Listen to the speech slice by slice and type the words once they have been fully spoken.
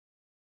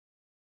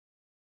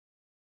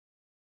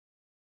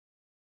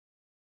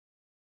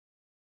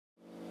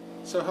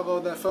So hello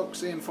there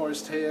folks, Ian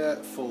Forrest here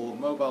for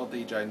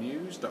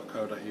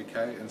mobiledjnews.co.uk,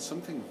 and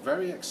something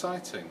very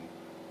exciting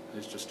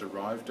has just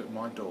arrived at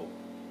my door.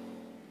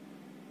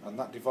 And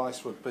that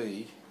device would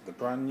be the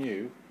brand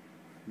new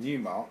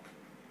Numark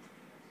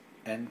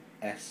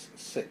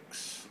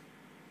NS6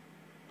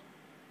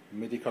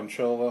 MIDI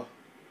controller,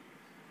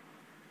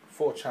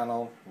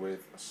 4-channel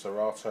with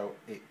Serato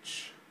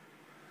Itch.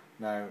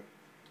 Now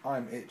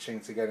I'm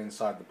itching to get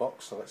inside the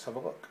box, so let's have a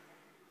look.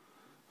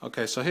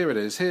 Okay, so here it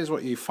is. Here's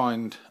what you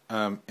find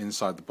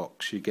inside the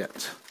box. You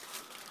get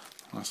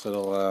a nice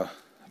little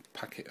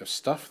packet of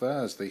stuff there.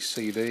 There's the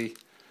CD,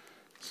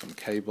 some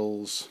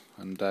cables,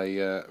 and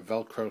a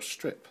Velcro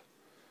strip.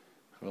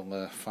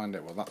 We'll find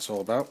out what that's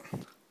all about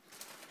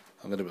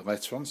a little bit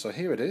later on. So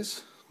here it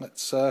is.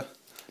 Let's.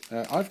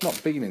 I've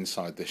not been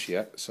inside this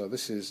yet, so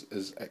this is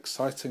as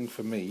exciting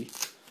for me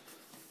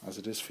as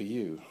it is for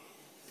you.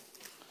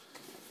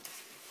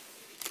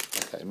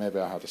 Okay, maybe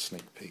I had a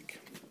sneak peek.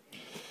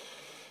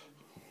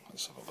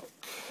 Let's have a look.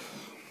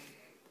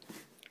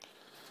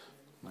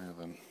 Now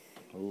then,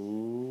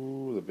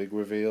 ooh, the big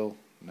reveal.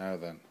 Now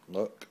then,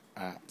 look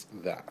at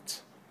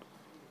that.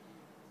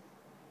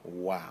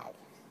 Wow.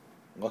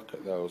 Look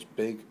at those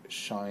big,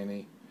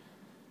 shiny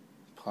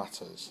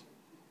platters.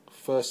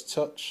 First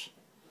touch,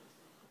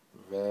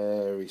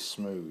 very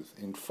smooth.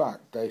 In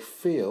fact, they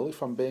feel,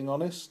 if I'm being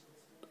honest,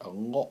 a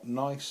lot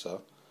nicer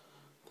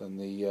than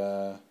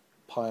the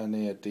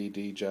Pioneer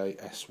DDJ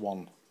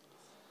S1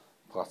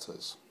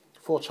 platters.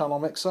 4-channel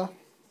mixer,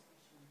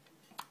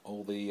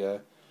 all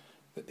the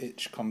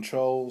itch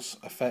controls,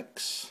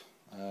 effects,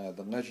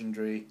 the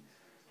legendary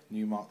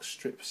Numark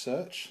strip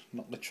search,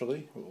 not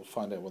literally, but we'll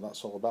find out what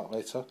that's all about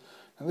later.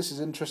 And this is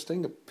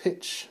interesting, a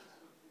pitch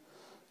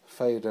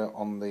fader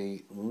on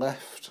the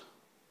left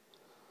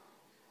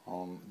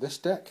on this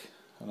deck,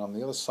 and on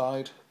the other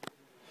side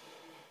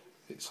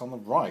it's on the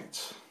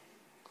right.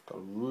 Got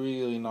a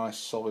really nice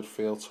solid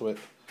feel to it.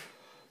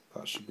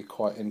 That should be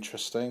quite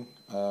interesting,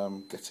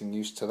 getting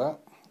used to that.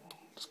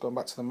 Just going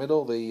back to the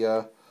middle,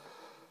 the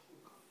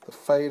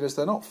faders,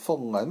 they're not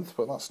full length,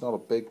 but that's not a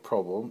big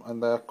problem,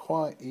 and they're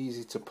quite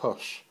easy to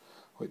push,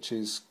 which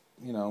is,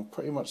 you know,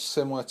 pretty much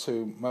similar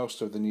to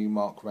most of the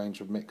Numark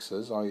range of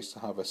mixers. I used to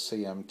have a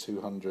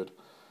CM200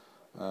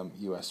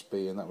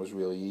 USB, and that was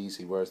really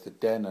easy, whereas the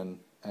Denon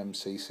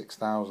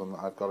MC6000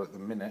 that I've got at the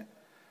minute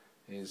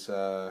is,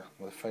 well,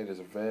 the faders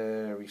are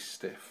very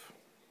stiff,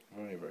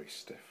 very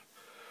stiff.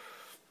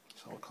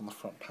 So look on the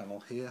front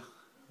panel here,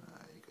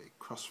 you've got your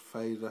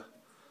crossfader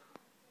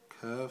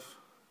curve.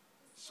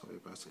 Sorry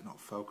about it not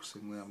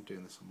focusing there, I'm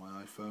doing this on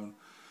my iPhone.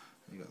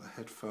 You've got the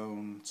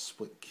headphone,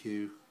 split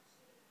cue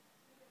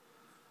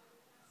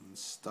and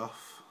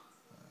stuff.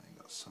 You've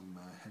got some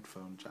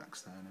headphone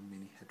jacks there and a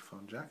mini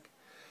headphone jack.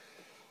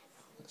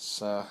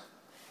 Let's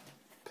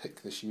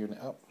pick this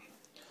unit up.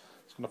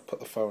 Just going to put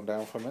the phone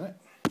down for a minute.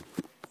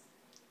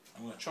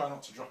 I'm going to try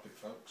not to drop it,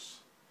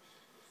 folks.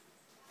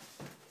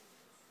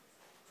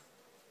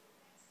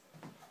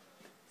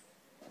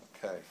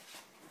 Okay.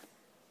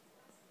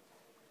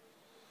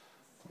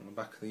 On the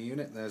back of the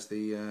unit, there's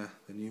the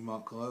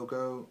Numark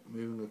logo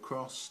moving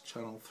across.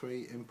 Channel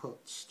 3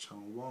 inputs,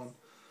 channel 1,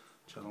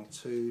 channel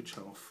 2,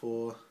 channel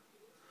 4,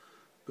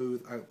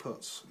 booth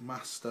outputs,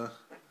 master,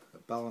 a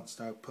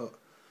balanced output,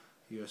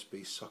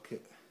 USB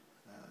socket,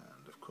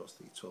 and of course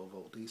the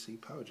 12-volt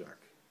DC power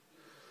jack.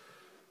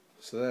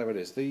 So there it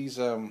is. These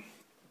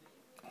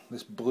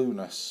this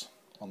blueness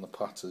on the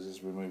platters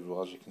is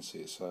removable. As you can see,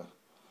 it's a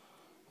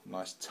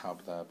nice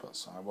tab there, but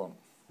so I won't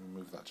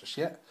remove that just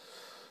yet.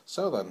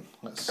 So then,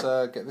 let's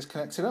get this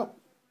connected up.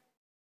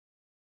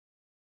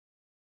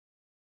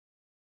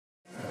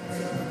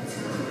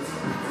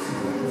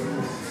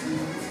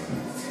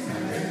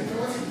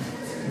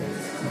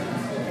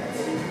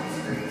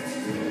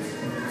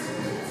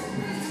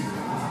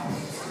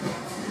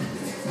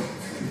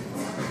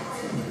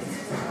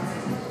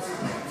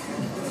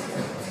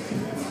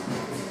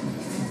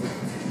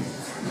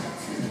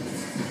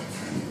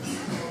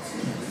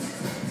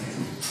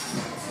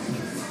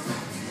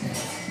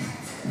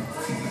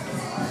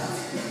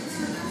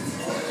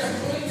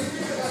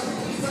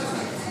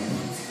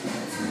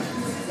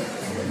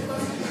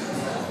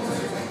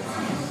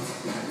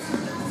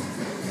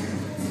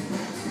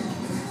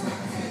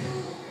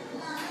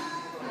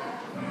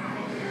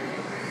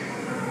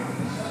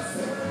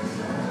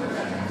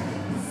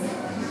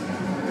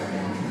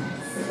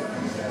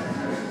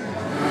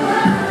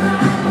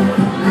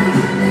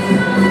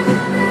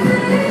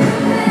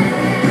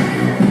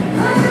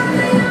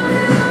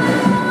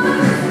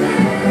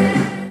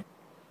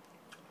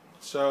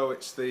 So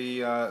it's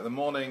the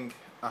morning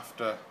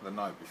after the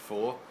night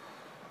before.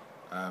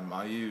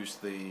 I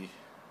used the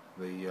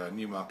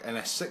Numark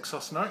NS6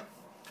 last night.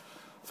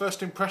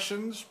 First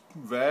impressions,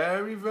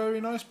 very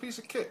nice piece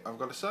of kit, I've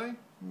got to say.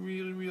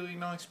 Really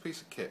nice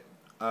piece of kit.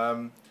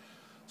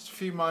 Just a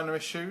few minor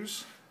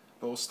issues,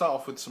 but we'll start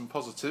off with some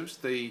positives.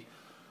 The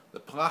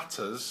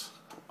platters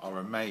are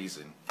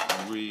amazing.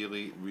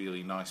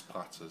 Really nice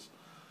platters.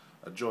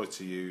 A joy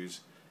to use.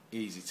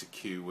 easy to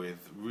cue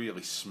with,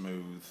 really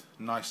smooth,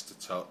 nice to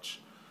touch,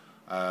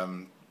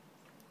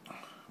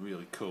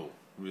 really cool,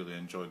 really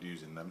enjoyed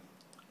using them.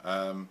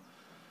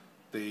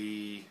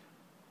 The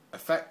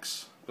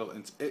effects built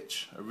into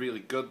Itch are really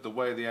good. The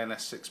way the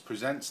NS6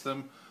 presents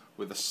them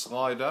with a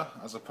slider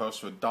as opposed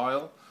to a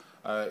dial,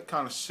 it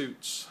kind of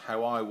suits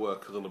how I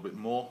work a little bit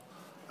more.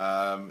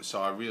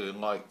 So I really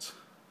liked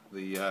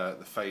the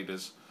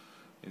faders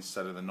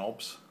instead of the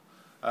knobs.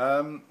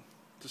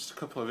 Just a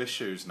couple of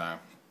issues now.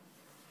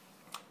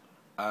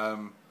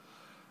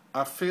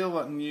 I feel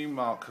that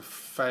Numark have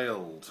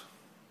failed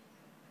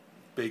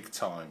big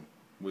time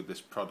with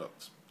this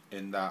product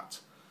in that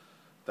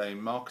they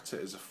market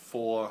it as a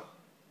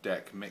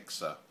 4-deck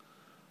mixer,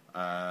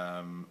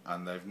 and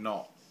they've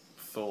not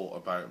thought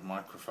about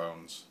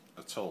microphones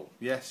at all.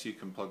 Yes, you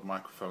can plug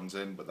microphones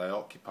in, but they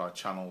occupy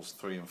channels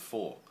 3 and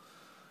 4,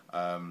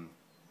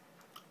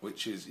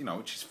 which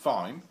is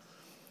fine.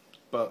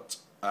 But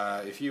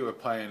if you were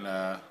playing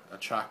a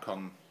track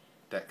on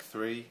deck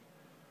 3,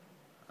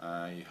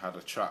 you had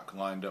a track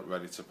lined up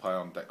ready to play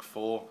on deck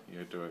 4, you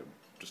were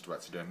just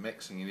about to do a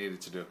mix, and you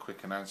needed to do a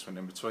quick announcement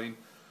in between.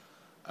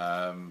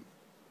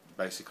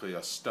 Basically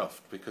you're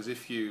stuffed, because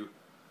if you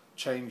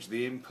change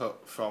the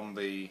input from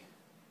the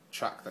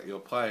track that you're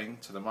playing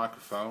to the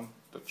microphone,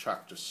 the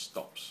track just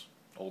stops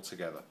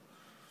altogether,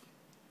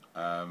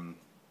 and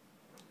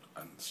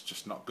it's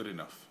just not good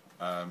enough.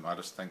 I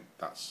just think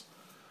that's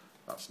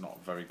not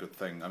a very good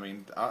thing. I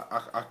mean,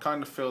 I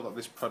kind of feel that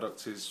this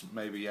product is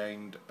maybe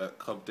aimed at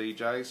club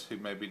DJs who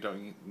maybe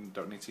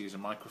don't need to use a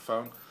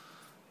microphone,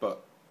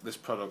 but this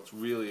product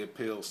really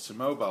appeals to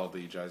mobile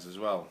DJs as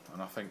well,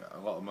 and I think a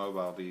lot of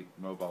mobile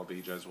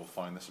DJs will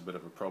find this a bit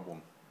of a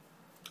problem.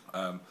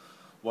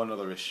 One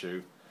other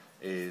issue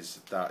is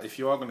that if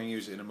you are going to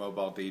use it in a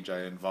mobile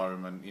DJ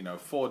environment,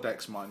 4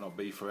 decks might not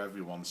be for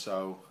everyone,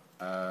 so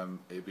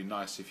it'd be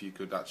nice if you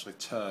could actually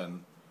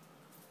turn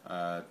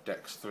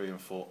decks 3 and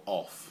 4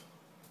 off,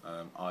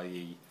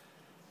 i.e.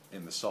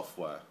 in the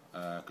software,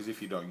 because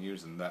if you don't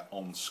use them, they're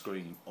on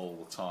screen all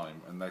the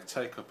time, and they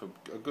take up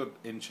a good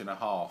 1.5 inches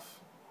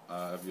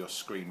of your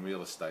screen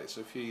real estate.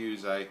 So if you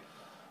use a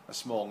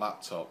small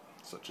laptop,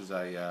 such as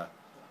a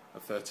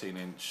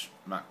 13-inch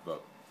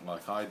MacBook,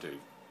 like I do,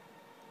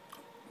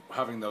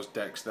 having those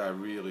decks there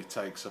really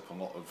takes up a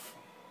lot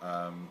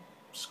of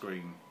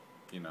screen,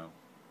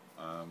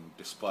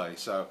 display.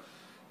 So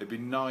it'd be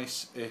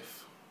nice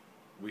if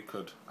we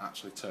could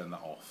actually turn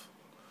that off.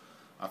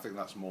 I think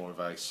that's more of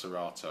a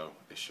Serato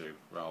issue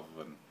rather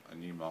than a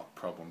Numark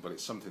problem, but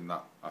it's something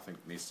that I think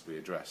needs to be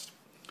addressed.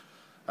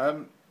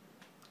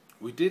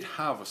 We did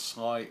have a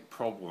slight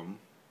problem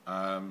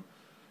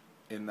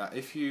in that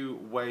if you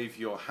wave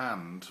your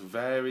hand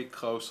very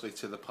closely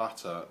to the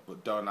platter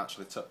but don't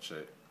actually touch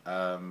it,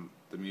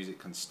 the music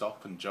can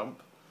stop and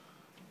jump.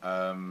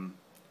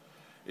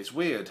 It's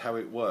weird how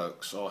it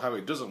works, or how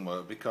it doesn't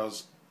work,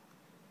 because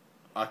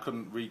I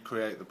couldn't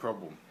recreate the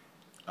problem.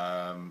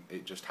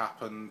 It just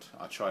happened.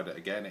 I tried it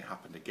again, it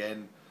happened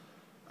again,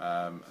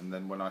 and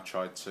then when I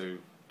tried to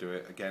do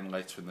it again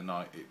later in the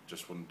night, it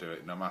just wouldn't do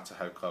it, no matter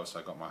how close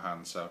I got my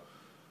hand. So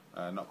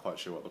not quite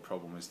sure what the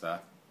problem is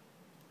there.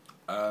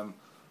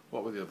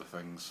 What were the other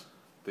things?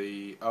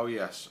 Oh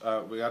yes,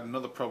 we had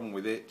another problem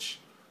with Itch.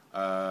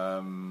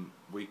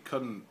 We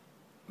couldn't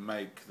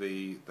make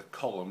the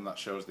column that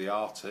shows the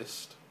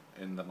artist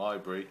in the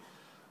library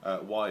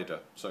wider.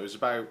 So it was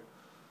about,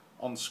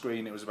 on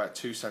screen it was about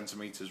 2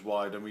 centimeters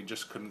wide, and we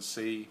just couldn't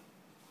see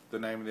the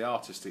name of the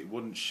artist. It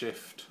wouldn't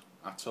shift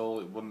at all,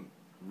 it wouldn't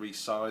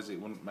resize,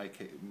 it wouldn't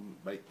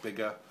make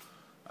bigger.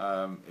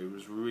 It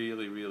was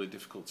really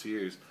difficult to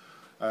use.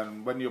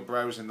 And when you're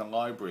browsing the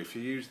library, if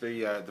you use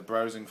the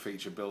browsing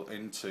feature built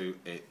into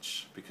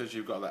Itch, because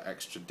you've got that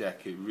extra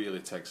deck, it really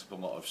takes up a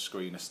lot of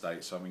screen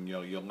estate. So I mean,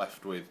 you're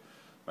left with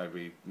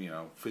maybe,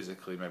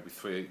 physically maybe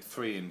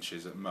 3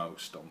 inches at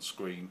most on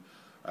screen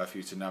for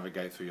you to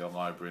navigate through your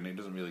library, and it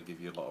doesn't really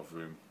give you a lot of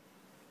room.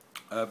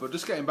 But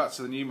just getting back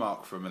to the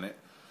Numark for a minute,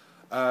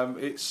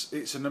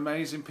 it's an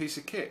amazing piece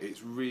of kit.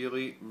 It's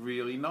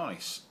really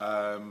nice.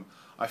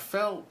 I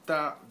felt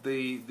that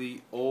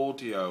the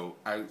audio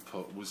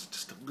output was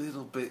just a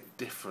little bit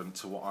different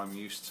to what I'm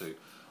used to.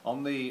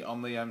 On the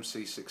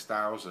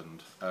MC6000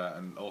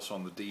 and also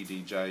on the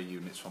DDJ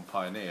units from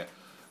Pioneer,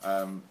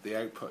 the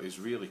output is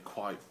really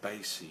quite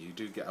bassy. You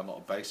do get a lot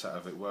of bass out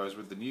of it, whereas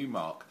with the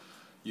Numark,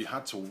 you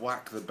had to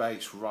whack the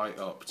bass right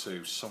up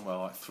to somewhere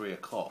like 3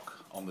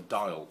 o'clock on the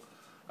dial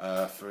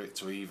for it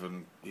to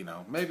even,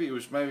 maybe it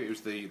was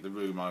the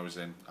room I was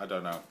in, I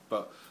don't know.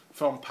 But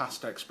from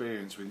past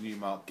experience with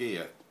Numark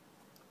gear,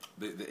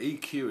 the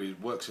EQ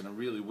works in a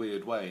really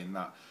weird way, in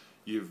that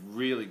you've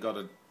really got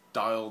to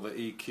dial the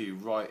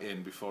EQ right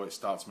in before it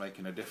starts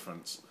making a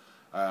difference.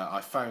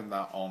 I found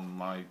that on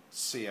my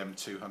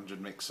CM200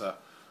 mixer,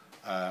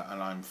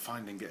 and I'm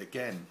finding it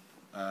again,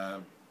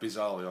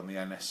 bizarrely, on the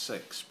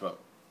NS6. But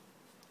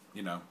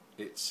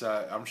it's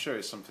I'm sure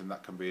it's something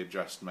that can be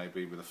addressed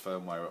maybe with a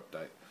firmware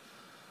update.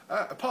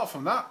 Apart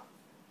from that,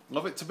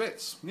 love it to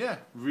bits. Yeah,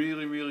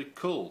 really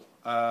cool.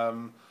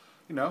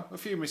 you know, a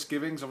few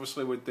misgivings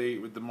obviously with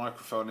the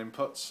microphone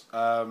inputs,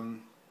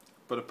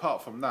 but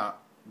apart from that,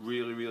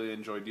 really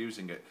enjoyed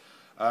using it.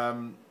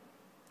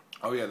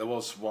 Oh yeah, there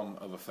was one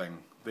other thing.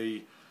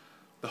 The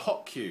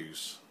hot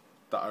cues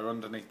that are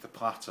underneath the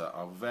platter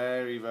are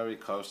very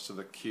close to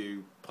the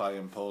cue play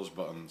and pause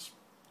buttons.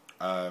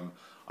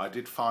 I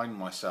did find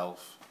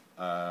myself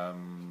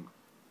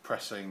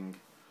pressing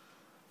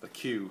the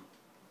cue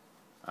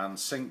and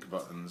sync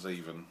buttons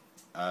even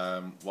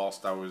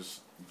whilst I was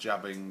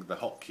jabbing the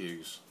hot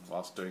cues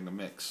whilst doing the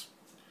mix,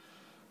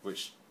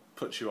 which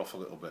puts you off a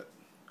little bit.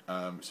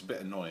 It's a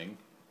bit annoying,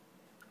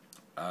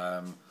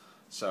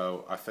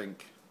 so I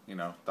think, you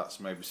know, that's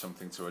maybe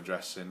something to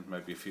address in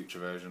maybe a future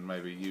version.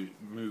 Maybe you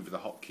move the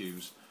hot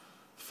cues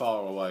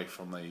far away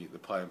from the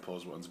play and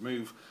pause buttons.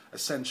 Move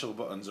essential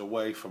buttons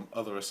away from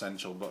other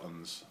essential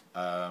buttons.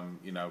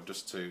 You know,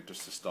 just to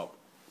stop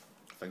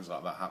things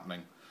like that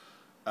happening.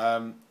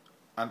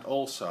 And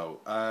also,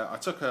 I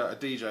took a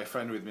DJ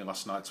friend with me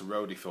last night to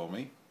roadie for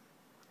me,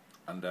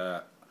 and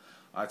I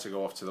had to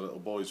go off to the little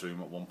boys' room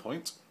at one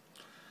point,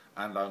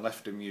 and I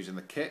left him using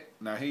the kit.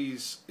 Now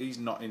he's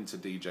not into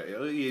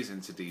DJ. He is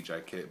into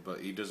DJ kit,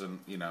 but he doesn't.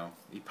 You know,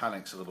 he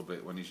panics a little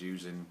bit when he's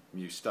using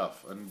new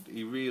stuff, and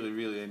he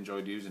really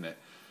enjoyed using it.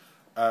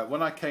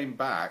 When I came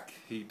back,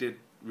 he did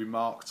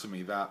remark to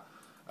me that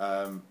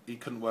he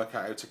couldn't work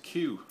out how to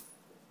cue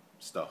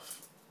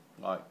stuff,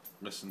 like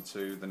listen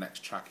to the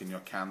next track in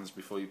your cans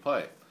before you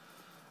play it.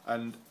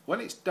 And when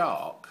it's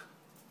dark,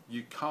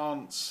 you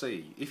can't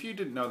see. If you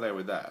didn't know they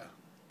were there,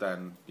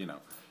 then, you know,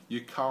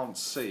 you can't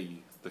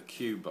see the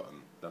cue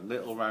button, the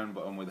little round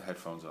button with the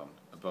headphones on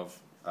above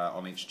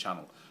on each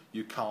channel.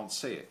 You can't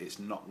see it. It's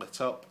not lit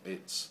up.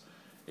 It's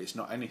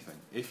not anything.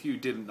 If you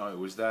didn't know it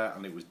was there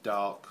and it was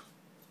dark,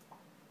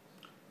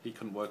 he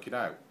couldn't work it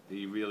out.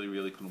 He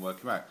really couldn't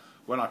work it out.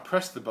 When I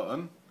pressed the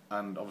button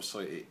and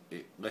obviously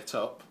it lit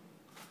up,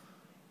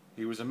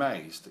 he was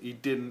amazed. He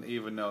didn't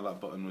even know that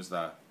button was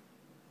there.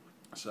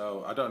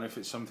 So I don't know if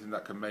it's something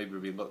that can maybe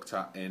be looked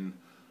at in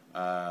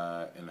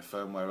a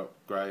firmware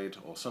upgrade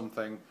or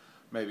something.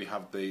 Maybe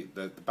have the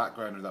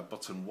background of that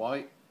button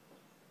white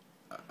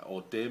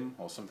or dim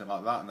or something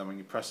like that, and then when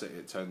you press it,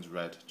 it turns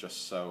red,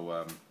 just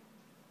so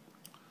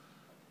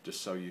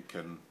you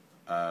can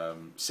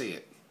see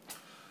it.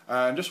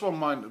 And just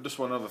one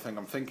other thing.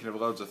 I'm thinking of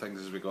loads of things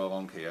as we go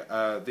along here.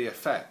 The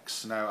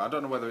effects. Now, I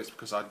don't know whether it's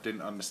because I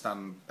didn't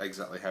understand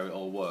exactly how it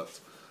all worked,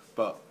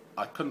 but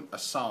I couldn't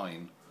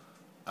assign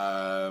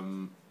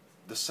the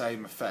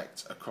same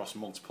effect across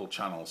multiple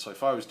channels. So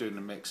if I was doing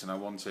a mix and I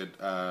wanted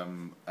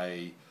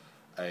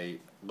a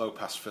low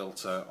pass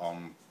filter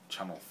on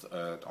channel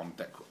on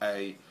deck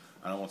A,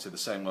 and I wanted the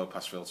same low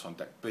pass filter on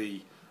deck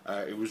B,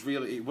 it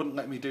wouldn't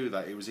let me do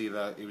that. It was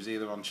either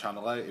on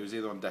channel A, it was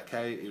either on deck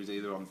A, it was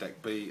either on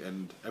deck B,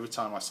 and every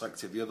time I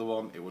selected the other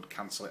one, it would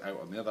cancel it out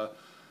on the other.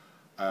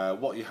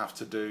 What you have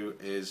to do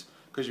is,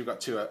 because you've got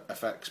two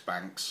FX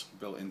banks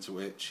built into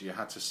Itch, you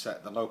had to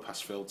set the low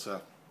pass filter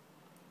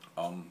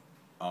on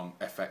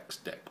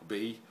FX deck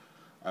B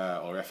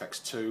or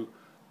FX2,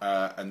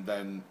 and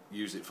then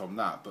use it from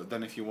that. But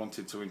then if you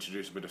wanted to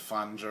introduce a bit of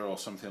flanger or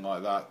something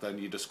like that, then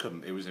you just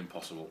couldn't. It was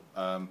impossible.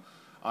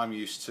 I'm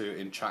used to,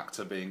 in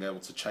Tractor, being able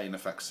to chain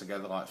effects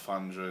together like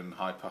flanger and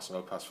high pass,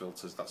 low pass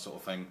filters, that sort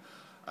of thing,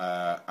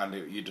 and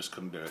you just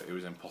couldn't do it. It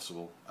was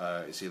impossible.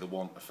 It's either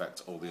one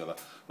effect or the other.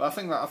 But I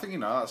think you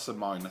know, that's a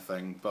minor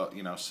thing. But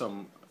you know,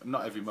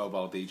 not every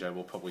mobile DJ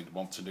will probably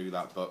want to do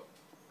that. But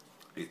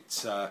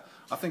it's I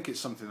think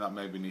it's something that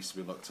maybe needs to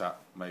be looked at,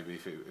 maybe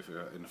if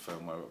you're in a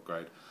firmware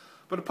upgrade.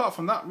 But apart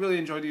from that, really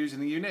enjoyed using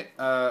the unit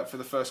for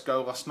the first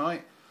go last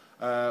night.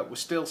 We're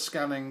still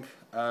scanning.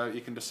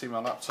 You can just see my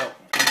laptop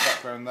in the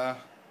background there.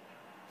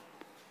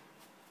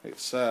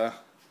 It's there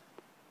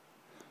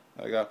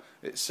we go.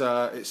 It's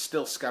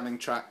still scanning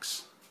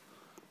tracks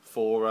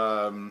for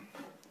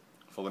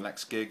the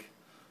next gig.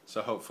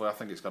 So hopefully, I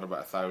think it's got about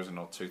 1,000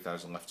 or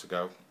 2,000 left to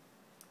go.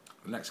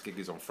 The next gig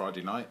is on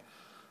Friday night.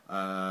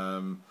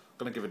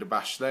 Gonna give it a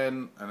bash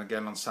then, and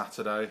again on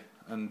Saturday,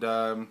 and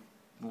we'll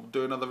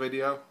do another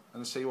video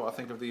and see what I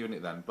think of the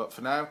unit then. But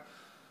for now,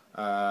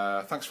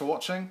 thanks for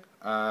watching.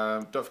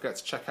 Don't forget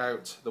to check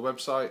out the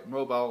website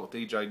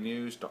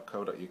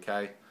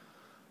mobiledjnews.co.uk,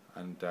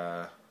 and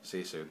see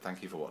you soon.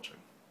 Thank you for watching.